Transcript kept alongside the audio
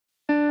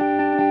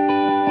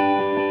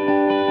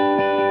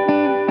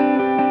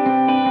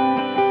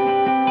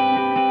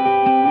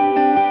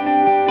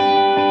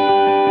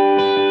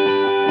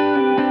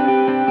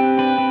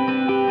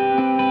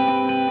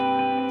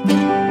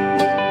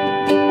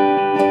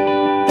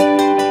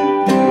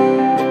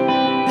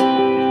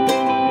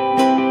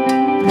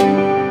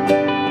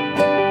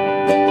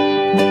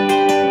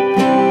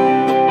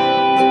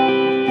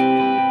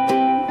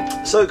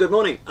good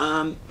morning.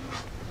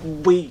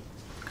 We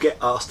get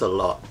asked a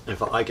lot, in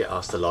fact I get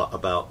asked a lot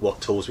about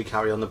what tools we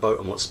carry on the boat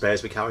and what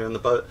spares we carry on the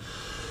boat.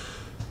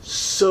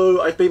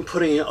 So I've been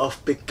putting it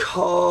off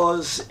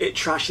because it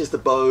trashes the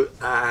boat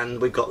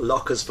and we've got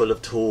lockers full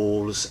of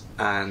tools,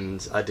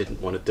 and I didn't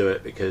want to do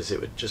it because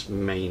it would just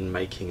mean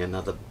making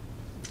another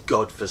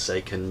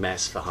godforsaken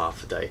mess for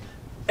half a day.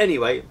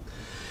 Anyway,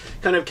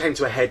 kind of came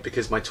to a head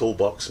because my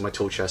toolbox and my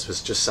tool chest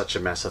was just such a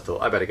mess. I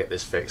thought I better get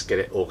this fixed, get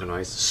it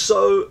organised.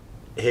 So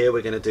here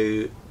we're going to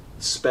do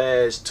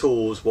spares,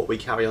 tools, what we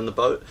carry on the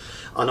boat,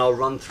 and I'll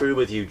run through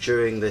with you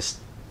during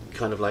this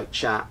kind of like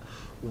chat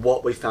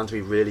what we found to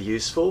be really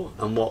useful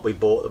and what we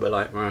bought that we're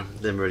like,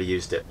 didn't really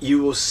used it.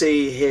 You will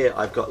see here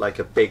I've got like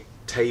a big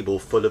table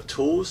full of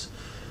tools.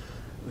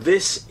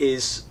 This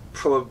is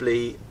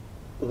probably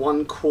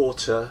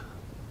 1/4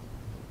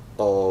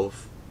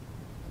 of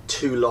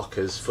 2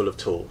 lockers full of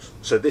tools.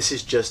 So this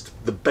is just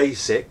the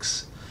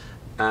basics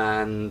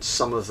and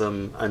some of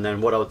them, and then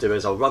what I'll do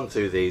is I'll run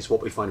through these,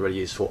 what we find really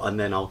useful, and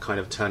then I'll kind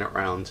of turn it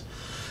around,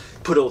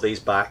 put all these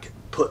back,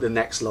 put the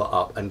next lot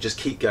up, and just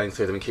keep going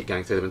through them and keep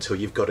going through them until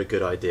you've got a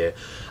good idea.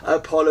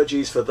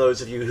 Apologies for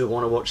those of you who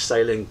want to watch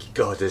sailing.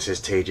 God, this is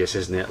tedious,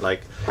 isn't it?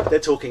 Like, they're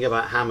talking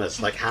about hammers.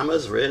 Like,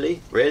 hammers?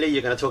 Really? Really?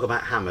 You're going to talk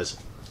about hammers?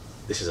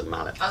 This is a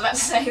mallet. I was about to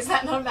say, is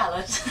that not a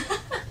mallet?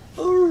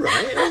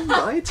 Alright,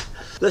 alright.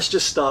 Let's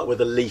just start with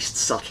the least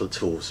subtle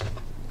tools.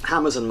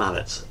 Hammers and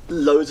mallets.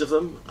 Loads of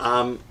them.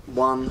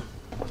 1,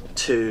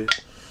 2,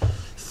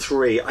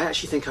 3. I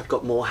actually think I've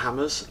got more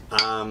hammers.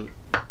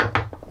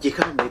 You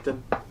kind of need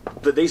them,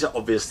 but these are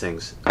obvious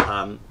things.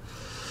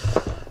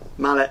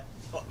 Mallet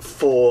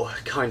for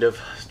kind of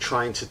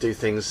trying to do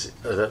things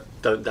that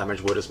don't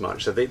damage wood as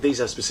much. So these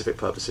are specific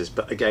purposes,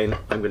 but again,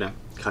 I'm going to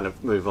kind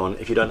of move on.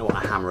 If you don't know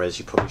what a hammer is,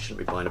 you probably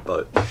shouldn't be buying a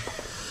boat.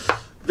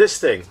 This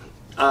thing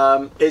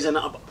is an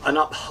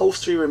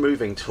upholstery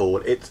removing tool.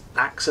 It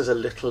acts as a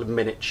little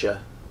miniature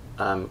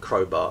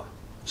crowbar.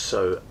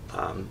 So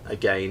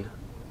again,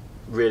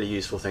 really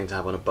useful thing to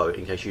have on a boat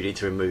in case you need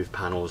to remove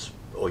panels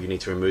or you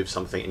need to remove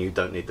something and you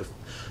don't need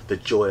the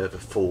joy of a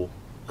full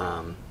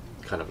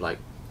kind of like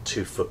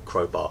 2-foot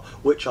crowbar,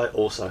 which I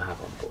also have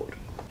on board.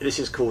 This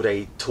is called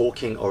a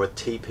torquing or a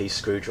T-piece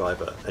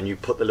screwdriver, and you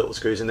put the little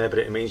screws in there, but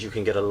it means you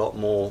can get a lot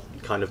more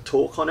kind of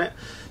torque on it.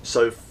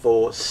 So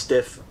for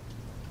stiff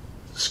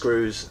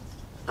screws,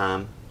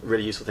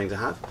 really useful thing to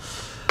have.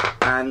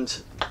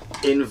 And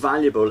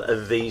invaluable are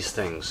these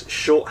things,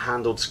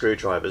 short-handled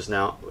screwdrivers.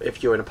 Now,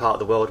 if you're in a part of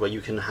the world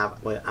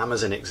where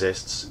Amazon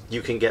exists,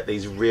 you can get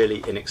these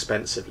really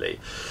inexpensively.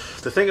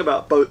 The thing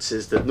about boats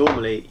is that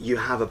normally you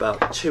have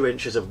about 2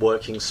 inches of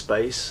working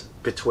space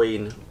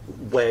between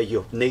where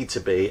you need to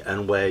be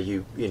and where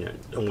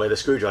and where the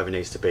screwdriver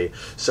needs to be.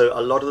 So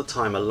a lot of the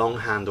time a long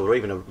handled or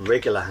even a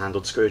regular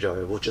handled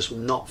screwdriver will just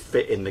not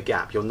fit in the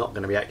gap. You're not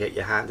going to be able to get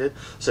your hand in.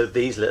 So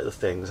these little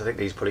things, I think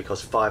these probably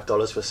cost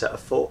 $5 for a set of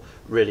 4.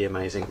 Really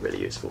amazing,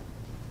 really useful.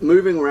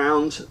 Moving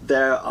around,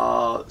 there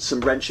are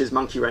some wrenches,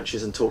 monkey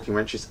wrenches and torquing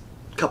wrenches.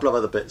 A couple of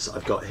other bits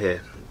I've got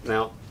here.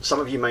 Now,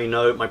 some of you may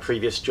know my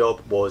previous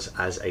job was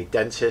as a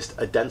dentist.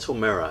 A dental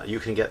mirror, you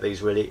can get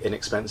these really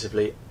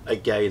inexpensively.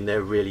 Again,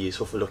 they're really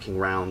useful for looking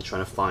around,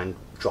 trying to find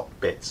dropped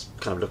bits,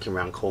 kind of looking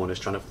around corners,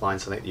 trying to find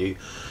something that you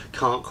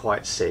can't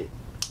quite see.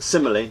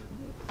 Similarly,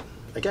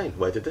 again,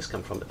 where did this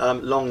come from?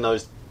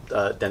 Long-nosed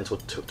dental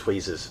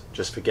tweezers,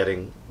 just for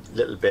getting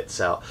little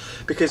bits out.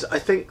 Because I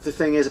think the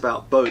thing is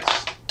about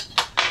boats,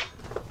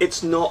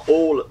 it's not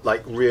all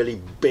like really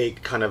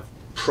big kind of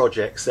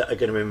projects that are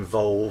going to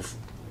involve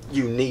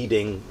you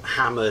needing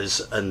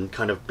hammers and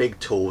kind of big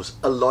tools.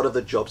 A lot of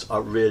the jobs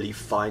are really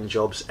fine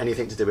jobs,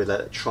 anything to do with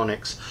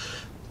electronics,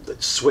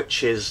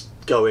 switches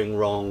going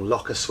wrong,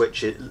 locker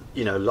switches,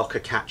 locker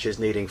catches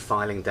needing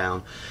filing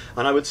down.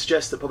 And I would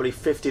suggest that probably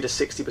 50 to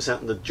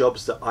 60% of the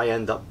jobs that I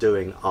end up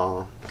doing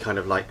are kind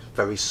of like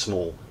very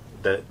small,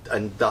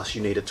 and thus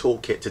you need a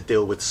toolkit to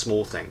deal with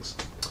small things.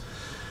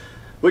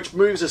 Which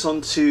moves us on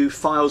to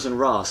files and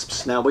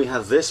rasps. Now we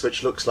have this,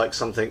 which looks like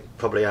something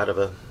probably out of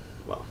a,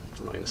 well,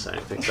 I'm not going to say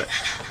anything, but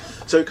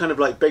so kind of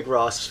like big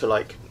rasps for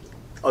like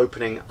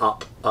opening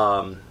up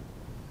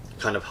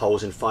kind of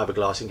holes in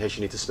fiberglass in case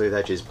you need to smooth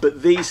edges.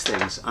 But these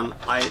things, and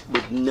I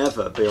would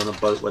never be on a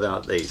boat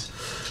without these.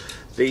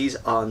 These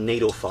are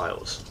needle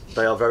files.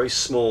 They are very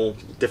small,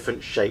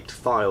 different shaped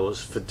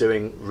files for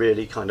doing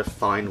really kind of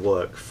fine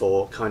work,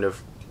 for kind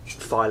of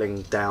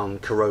filing down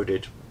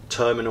corroded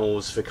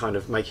terminals, for kind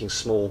of making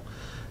small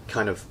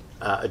kind of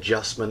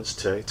adjustments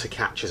to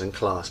catches and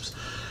clasps.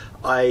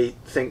 I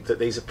think that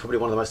these are probably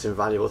one of the most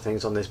invaluable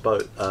things on this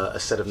boat, a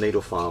set of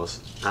needle files.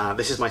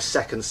 This is my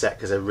second set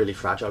because they're really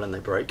fragile and they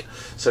break.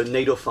 So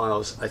needle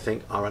files, I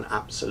think, are an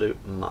absolute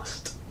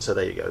must. So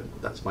there you go,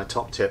 that's my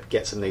top tip,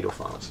 get some needle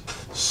files.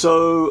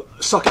 So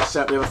socket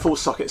set, we have a full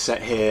socket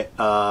set here.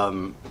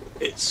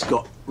 It's a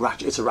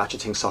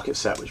ratcheting socket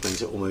set, which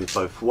means it will move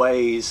both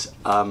ways.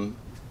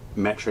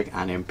 Metric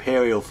and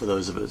imperial for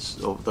those of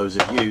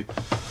you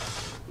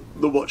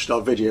that watched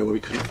our video where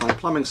we couldn't find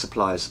plumbing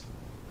supplies.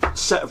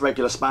 Set of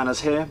regular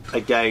spanners here,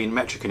 again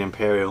metric and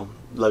imperial.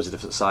 loads of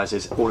different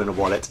sizes, all in a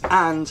wallet.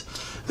 And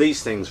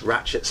these things,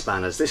 ratchet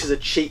spanners. This is a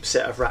cheap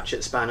set of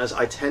ratchet spanners.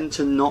 I tend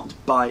to not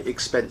buy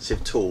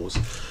expensive tools.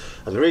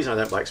 And the reason I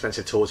don't buy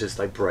expensive tools is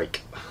they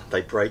break.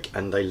 They break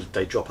and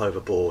they drop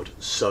overboard.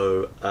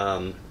 So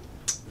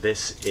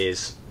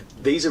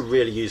these are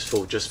really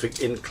useful just for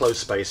in close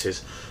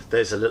spaces.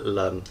 There's a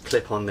little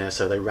clip on there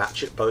so they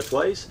ratchet both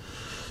ways.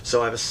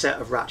 So I have a set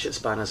of ratchet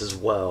spanners as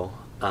well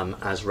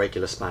as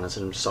regular spanners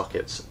and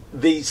sockets.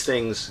 These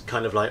things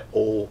kind of like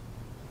all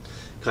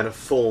kind of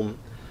form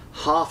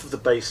half of the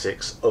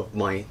basics of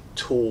my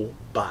tool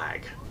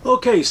bag.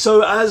 Okay,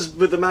 so as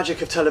with the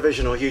magic of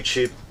television or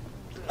YouTube,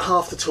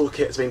 half the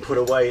toolkit has been put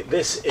away.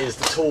 This is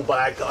the tool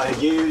bag that I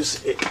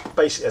use. It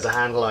basically has a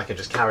handle, I can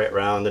just carry it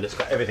around and it's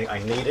got everything I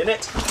need in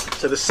it.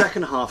 So the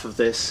second half of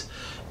this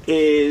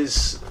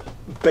is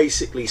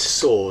basically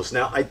saws.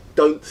 Now I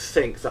don't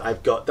think that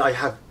I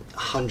have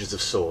hundreds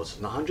of saws,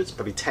 not hundreds,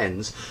 probably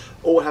tens,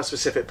 all have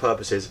specific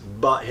purposes,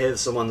 but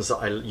here's the ones that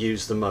I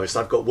use the most.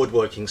 I've got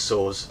woodworking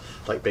saws,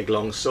 like big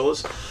long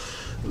saws.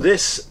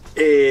 This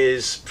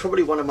is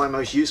probably one of my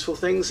most useful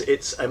things.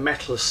 It's a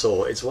metal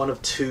saw. It's one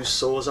of two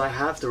saws I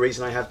have. The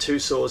reason I have two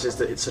saws is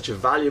that it's such a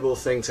valuable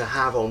thing to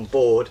have on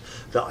board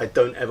that I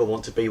don't ever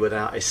want to be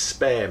without a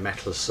spare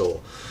metal saw.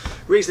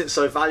 The reason it's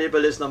so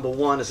valuable is, number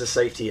one, as a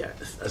safety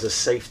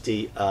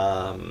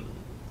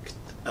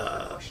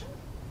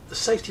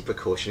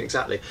precaution,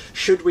 exactly.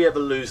 Should we ever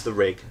lose the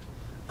rig,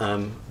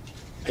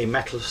 a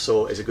metal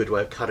saw is a good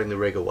way of cutting the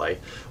rig away.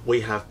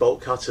 We have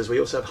bolt cutters, we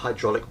also have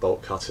hydraulic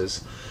bolt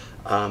cutters,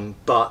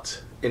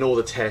 but in all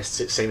the tests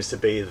it seems to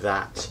be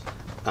that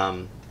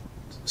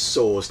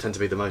saws tend to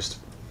be the most,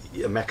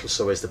 a metal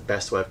saw is the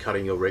best way of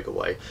cutting your rig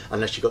away,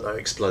 unless you've got that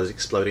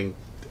exploding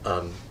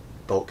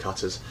bolt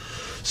cutters.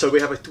 So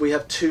we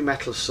have two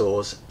metal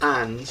saws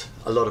and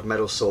a lot of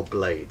metal saw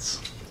blades.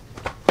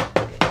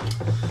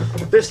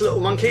 This little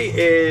monkey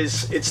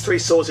it's three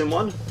saws in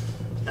one.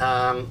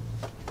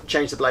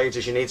 Change the blades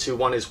as you need to.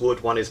 One is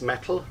wood, one is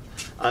metal.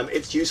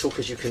 It's useful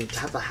because you can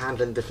have the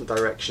handle in different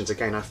directions.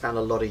 Again, I've found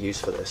a lot of use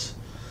for this.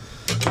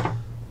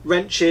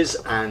 Wrenches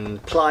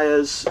and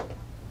pliers.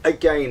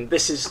 Again,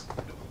 these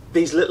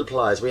little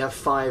pliers. We have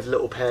 5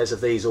 little pairs of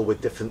these, all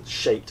with different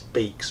shaped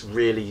beaks.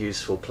 Really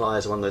useful.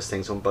 Pliers are one of those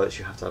things on boats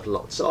you have to have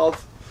lots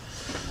of.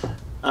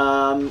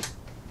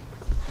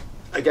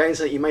 Again,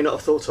 something you may not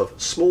have thought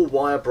of. Small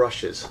wire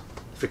brushes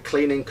for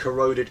cleaning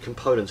corroded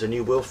components, and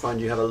you will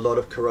find you have a lot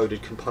of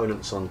corroded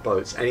components on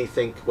boats.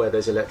 Anything where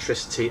there's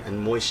electricity and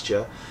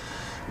moisture,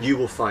 you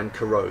will find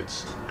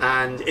corrodes.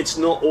 And it's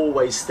not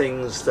always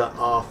things that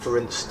are, for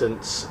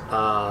instance,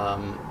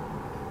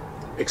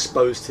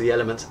 exposed to the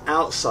elements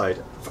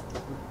outside.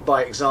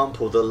 By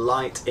example, the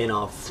light in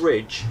our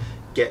fridge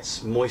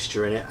gets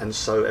moisture in it, and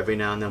so every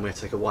now and then we have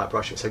to take a wire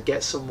brush. So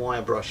get some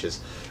wire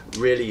brushes,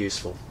 really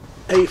useful.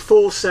 A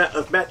full set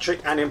of metric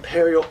and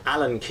imperial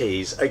Allen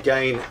keys.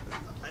 Again,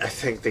 I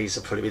think these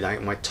are probably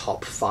like my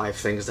top 5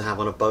 things to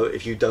have on a boat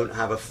if you don't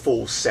have a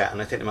full set,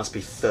 and I think there must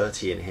be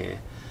 30 in here.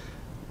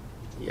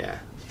 Yeah,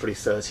 probably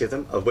 30 of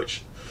them, of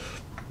which,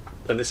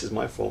 and this is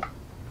my fault,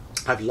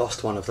 I've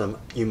lost one of them.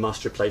 You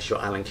must replace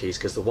your Allen keys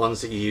because the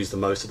ones that you use the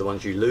most are the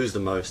ones you lose the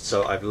most.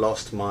 So I've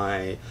lost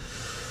my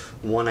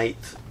 1/8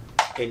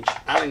 inch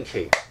Allen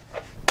key.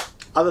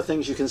 Other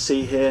things you can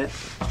see here,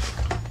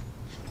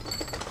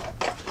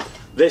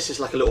 this is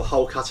like a little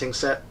hole cutting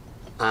set.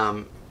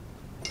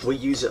 We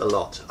use it a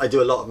lot. I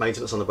do a lot of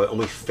maintenance on the boat and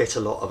we fit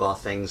a lot of our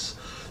things.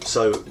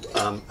 So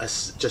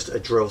just a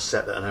drill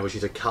set that enables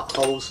you to cut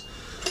holes.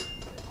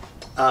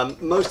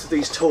 Most of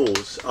these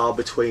tools are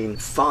between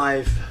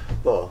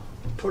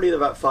probably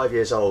about 5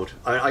 years old.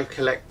 I've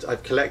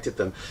collected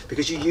them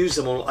because I've used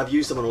them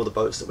on all the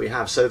boats that we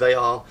have. So they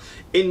are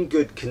in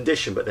good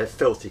condition, but they're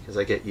filthy because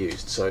they get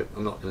used. So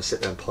I'm not going to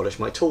sit there and polish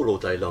my tool all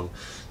day long.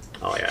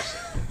 Oh yes.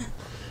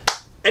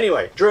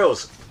 Anyway,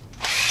 drills.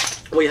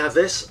 We have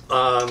this.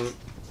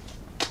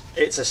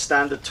 It's a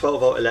standard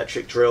 12-volt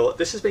electric drill.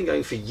 This has been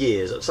going for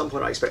years. At some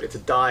point I expect it to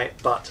die,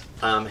 but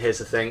here's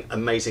the thing,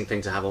 amazing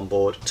thing to have on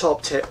board.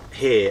 Top tip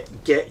here,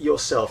 get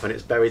yourself, and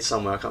it's buried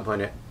somewhere, I can't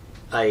find it,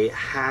 a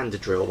hand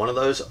drill. One of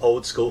those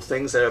old school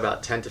things, they're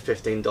about $10 to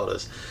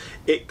 $15.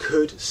 It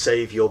could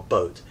save your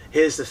boat.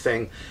 Here's the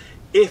thing,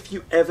 if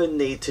you ever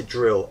need to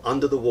drill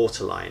under the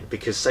waterline,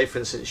 because say for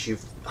instance you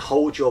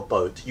hold your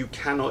boat, you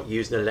cannot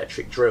use an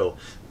electric drill.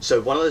 So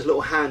one of those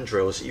little hand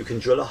drills that you can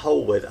drill a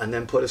hole with and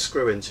then put a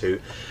screw into.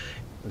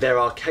 There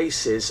are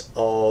cases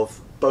of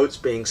boats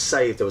being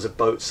saved. There was a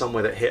boat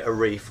somewhere that hit a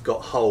reef,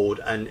 got holed,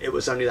 and it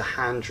was only the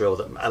hand drill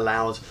that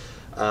allowed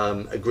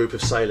a group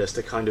of sailors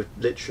to kind of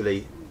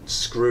literally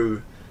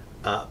screw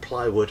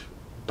plywood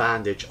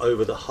bandage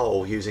over the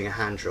hole using a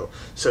hand drill.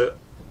 So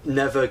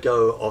never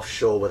go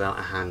offshore without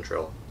a hand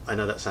drill. I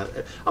know that sounds,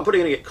 I'm probably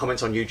going to get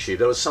comments on YouTube.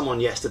 There was someone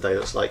yesterday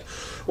that's like,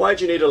 why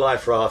do you need a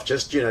life raft?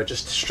 Just, you know,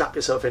 just strap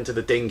yourself into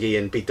the dinghy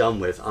and be done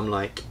with. I'm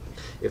like,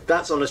 if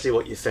that's honestly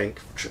what you think,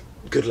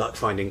 good luck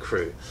finding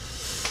crew.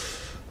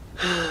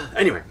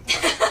 Anyway.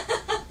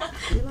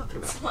 What are you laughing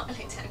about?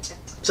 Smiling tangent.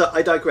 So So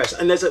I digress.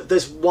 And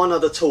there's one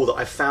other tool that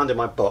I found in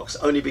my box,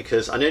 only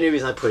because, and the only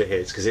reason I put it here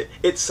is because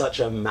it's such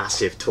a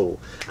massive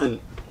tool. And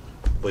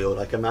we all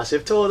like a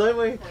massive tool, don't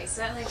we? We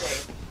certainly do.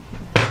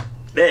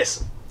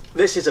 This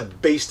is a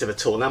beast of a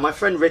tool. Now, my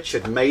friend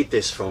Richard made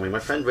this for me. My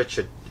friend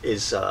Richard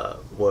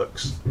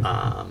works.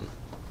 I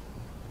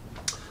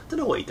don't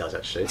know what he does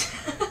actually,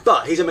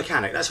 but he's a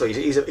mechanic. That's what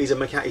he's a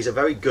mechanic. He's a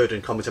very good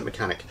and competent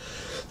mechanic.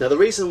 Now, the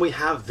reason we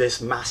have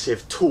this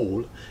massive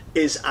tool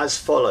is as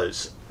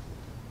follows.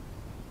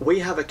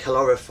 We have a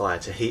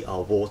calorifier to heat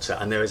our water,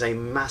 and there is a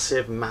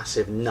massive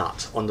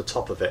nut on the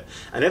top of it,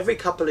 and every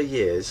couple of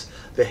years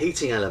the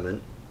heating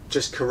element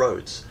just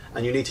corrodes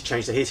and you need to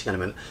change the heating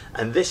element,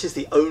 and this is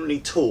the only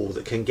tool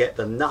that can get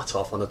the nut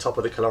off on the top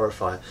of the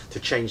calorifier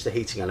to change the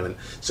heating element.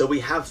 So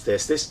we have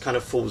this kind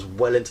of falls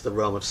well into the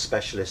realm of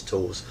specialist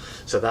tools,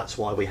 so that's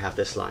why we have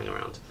this lying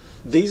around.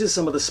 These are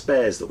some of the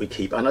spares that we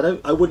keep, and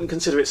I wouldn't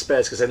consider it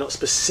spares because they're not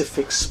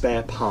specific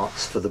spare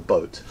parts for the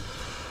boat.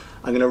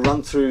 I'm going to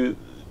run through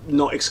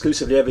not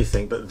exclusively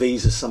everything, but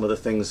these are some of the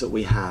things that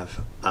we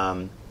have.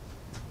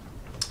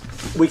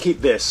 We keep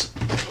this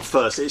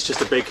first. It's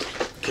just a big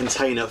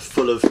container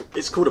full of,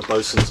 it's called a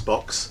bosun's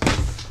box,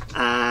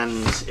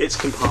 and it's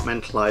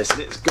compartmentalized,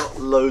 and it's got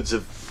loads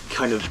of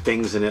kind of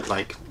things in it,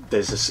 like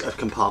there's a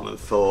compartment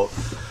for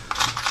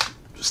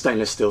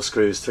stainless steel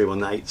screws,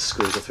 318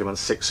 screws or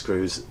 316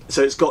 screws.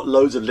 So it's got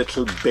loads of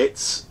little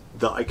bits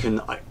that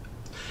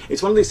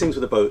it's one of these things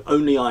with a boat,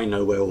 only I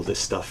know where all this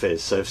stuff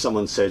is. So if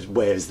someone says,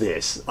 where's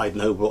this? I'd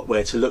know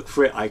where to look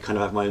for it. I kind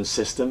of have my own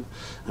system,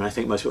 and I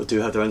think most people do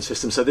have their own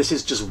system. So this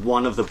is just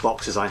one of the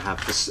boxes I have.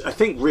 I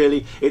think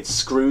really it's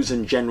screws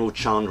and general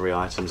chandlery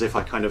items. If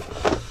I kind of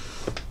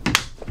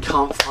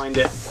can't find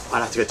it,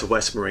 I'd have to go to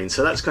West Marine.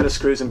 So that's kind of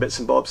screws and bits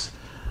and bobs.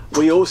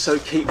 We also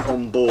keep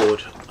on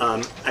board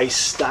a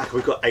stack.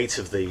 We've got 8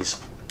 of these.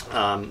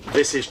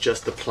 This is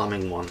just the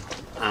plumbing one,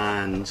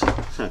 and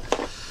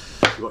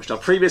you watched our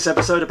previous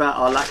episode about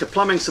our lack of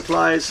plumbing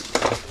supplies.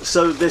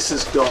 So this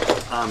has got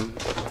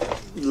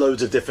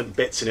loads of different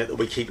bits in it that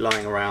we keep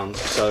lying around.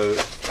 So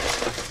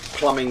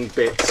plumbing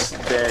bits,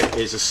 there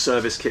is a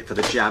service kit for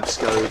the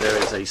Jabsco, there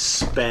is a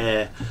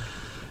spare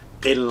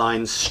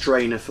inline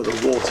strainer for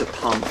the water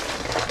pump,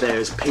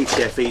 there's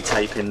PTFE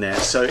tape in there.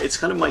 So it's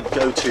kind of my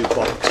go-to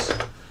box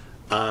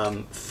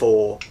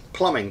for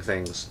plumbing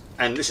things.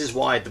 And this is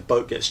why the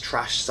boat gets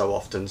trashed so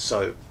often.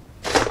 So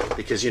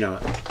because, you know,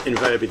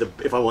 invariably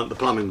if I want the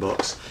plumbing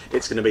box,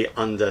 it's going to be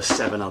under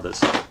 7 others.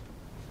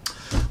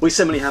 We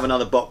similarly have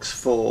another box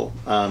for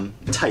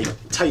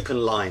tape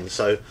and line.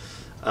 So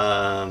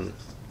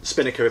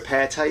spinnaker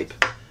repair tape,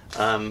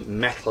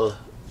 metal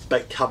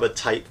cupboard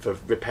tape for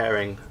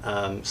repairing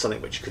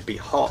something which could be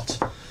hot.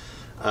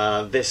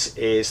 This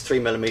is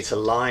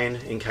 3mm line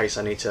in case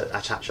I need to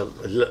attach a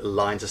little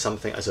line to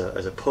something as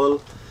a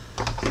pull.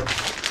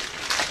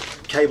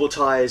 Cable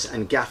ties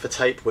and gaffer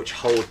tape, which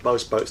hold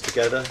most boats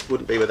together,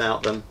 wouldn't be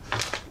without them.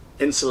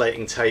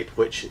 Insulating tape,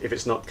 which if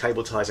it's not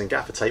cable ties and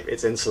gaffer tape,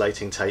 it's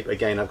insulating tape.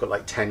 Again, I've got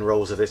like 10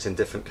 rolls of this in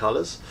different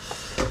colours.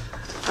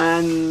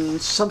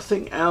 And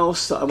something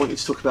else that I want you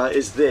to talk about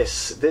is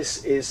this.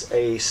 This is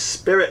a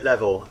spirit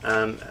level.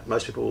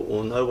 Most people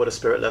will know what a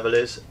spirit level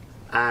is.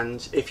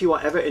 And if you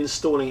are ever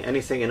installing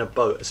anything in a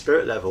boat, a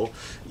spirit level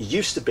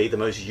used to be the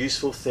most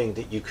useful thing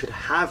that you could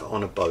have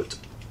on a boat.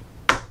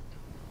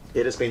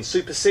 It has been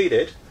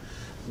superseded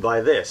by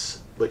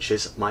this, which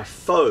is my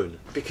phone.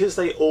 Because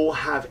they all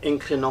have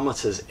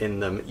inclinometers in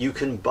them, you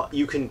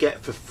can get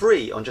for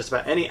free on just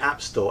about any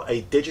app store a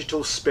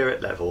digital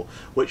spirit level,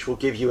 which will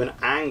give you an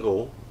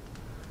angle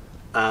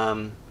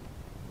down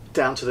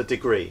to the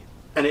degree.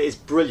 And it is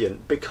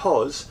brilliant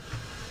because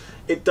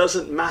it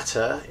doesn't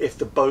matter if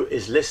the boat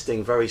is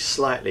listing very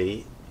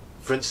slightly.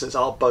 For instance,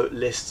 our boat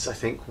lists, I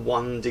think,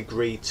 1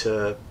 degree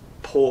to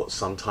port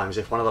sometimes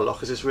if one of the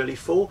lockers is really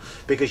full,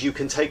 because you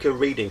can take a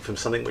reading from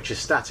something which is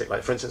static.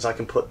 Like, for instance, I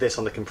can put this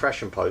on the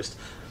compression post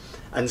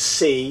and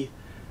see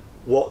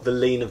what the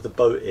lean of the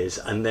boat is,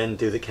 and then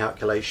do the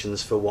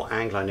calculations for what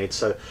angle I need.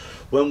 So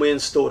when we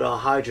installed our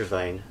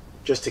hydrovane,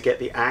 just to get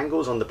the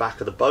angles on the back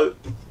of the boat,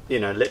 you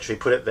know, literally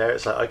put it there,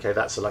 it's like, okay,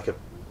 that's like a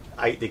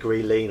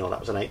 8-degree lean, or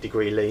that was an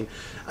 8-degree lean,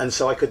 and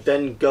so I could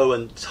then go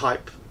and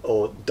type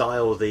or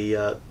dial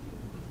the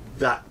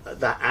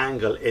that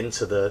angle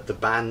into the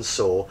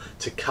bandsaw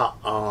to cut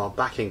our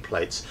backing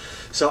plates.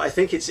 So I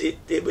think it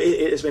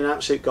has been an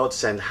absolute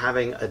godsend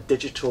having a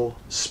digital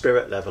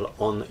spirit level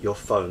on your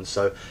phone.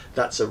 So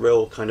that's a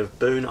real kind of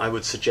boon. I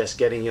would suggest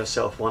getting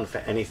yourself one for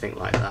anything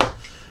like that.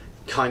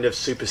 Kind of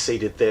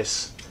superseded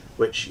this,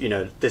 which, you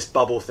know, this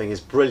bubble thing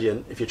is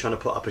brilliant if you're trying to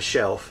put up a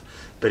shelf.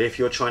 But if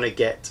you're trying to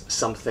get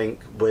something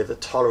with a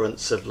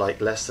tolerance of like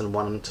less than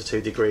 1 to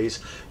 2 degrees,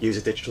 use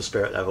a digital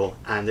spirit level,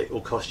 and it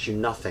will cost you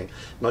nothing.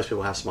 Most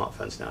people have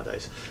smartphones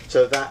nowadays.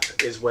 So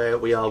that is where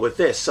we are with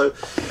this. So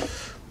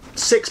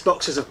 6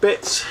 boxes of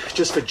bits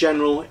just for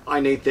general. I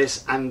need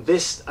this, and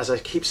this, as I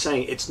keep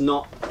saying, it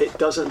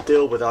doesn't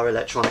deal with our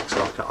electronics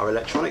locker. Our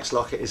electronics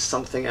locker is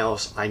something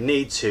else. I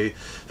need to,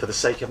 for the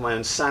sake of my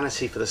own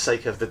sanity, for the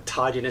sake of the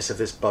tidiness of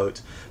this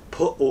boat,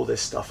 put all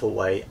this stuff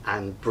away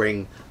and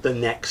bring the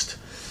next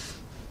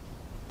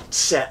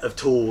set of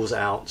tools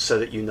out so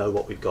that you know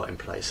what we've got in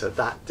place. So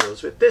that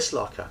deals with this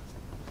locker.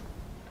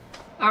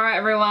 Alright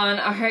everyone,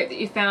 I hope that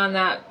you found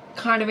that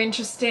kind of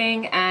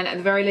interesting and at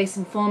the very least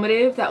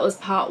informative. That was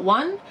part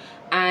 1,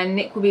 and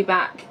Nick will be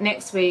back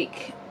next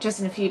week, just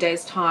in a few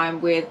days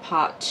time, with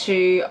part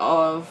 2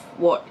 of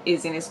what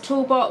is in his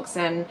toolbox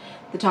and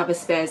the type of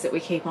spares that we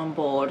keep on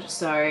board.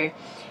 So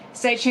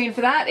stay tuned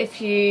for that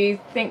if you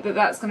think that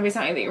that's going to be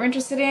something that you're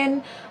interested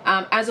in.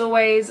 As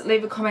always,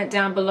 leave a comment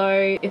down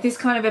below. If this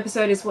kind of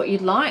episode is what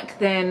you'd like,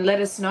 then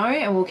let us know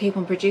and we'll keep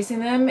on producing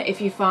them. If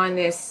you find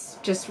this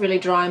just really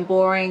dry and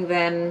boring,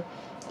 then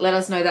let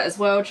us know that as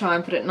well. Try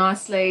and put it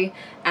nicely,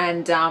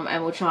 and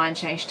we'll try and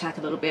change tack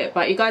a little bit.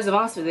 But you guys have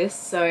asked for this,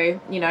 so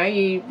you know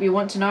you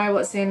want to know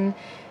what's in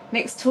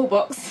Nick's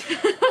toolbox.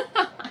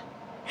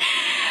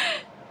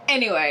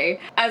 Anyway,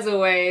 as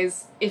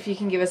always, if you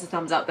can give us a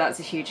thumbs up, that's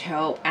a huge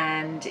help.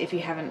 And if you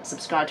haven't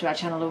subscribed to our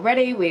channel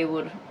already, we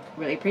would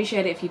really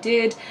appreciate it if you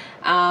did.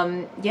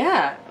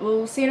 Yeah,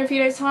 we'll see you in a few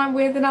days time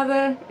with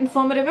another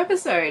informative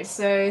episode.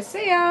 So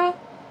see ya.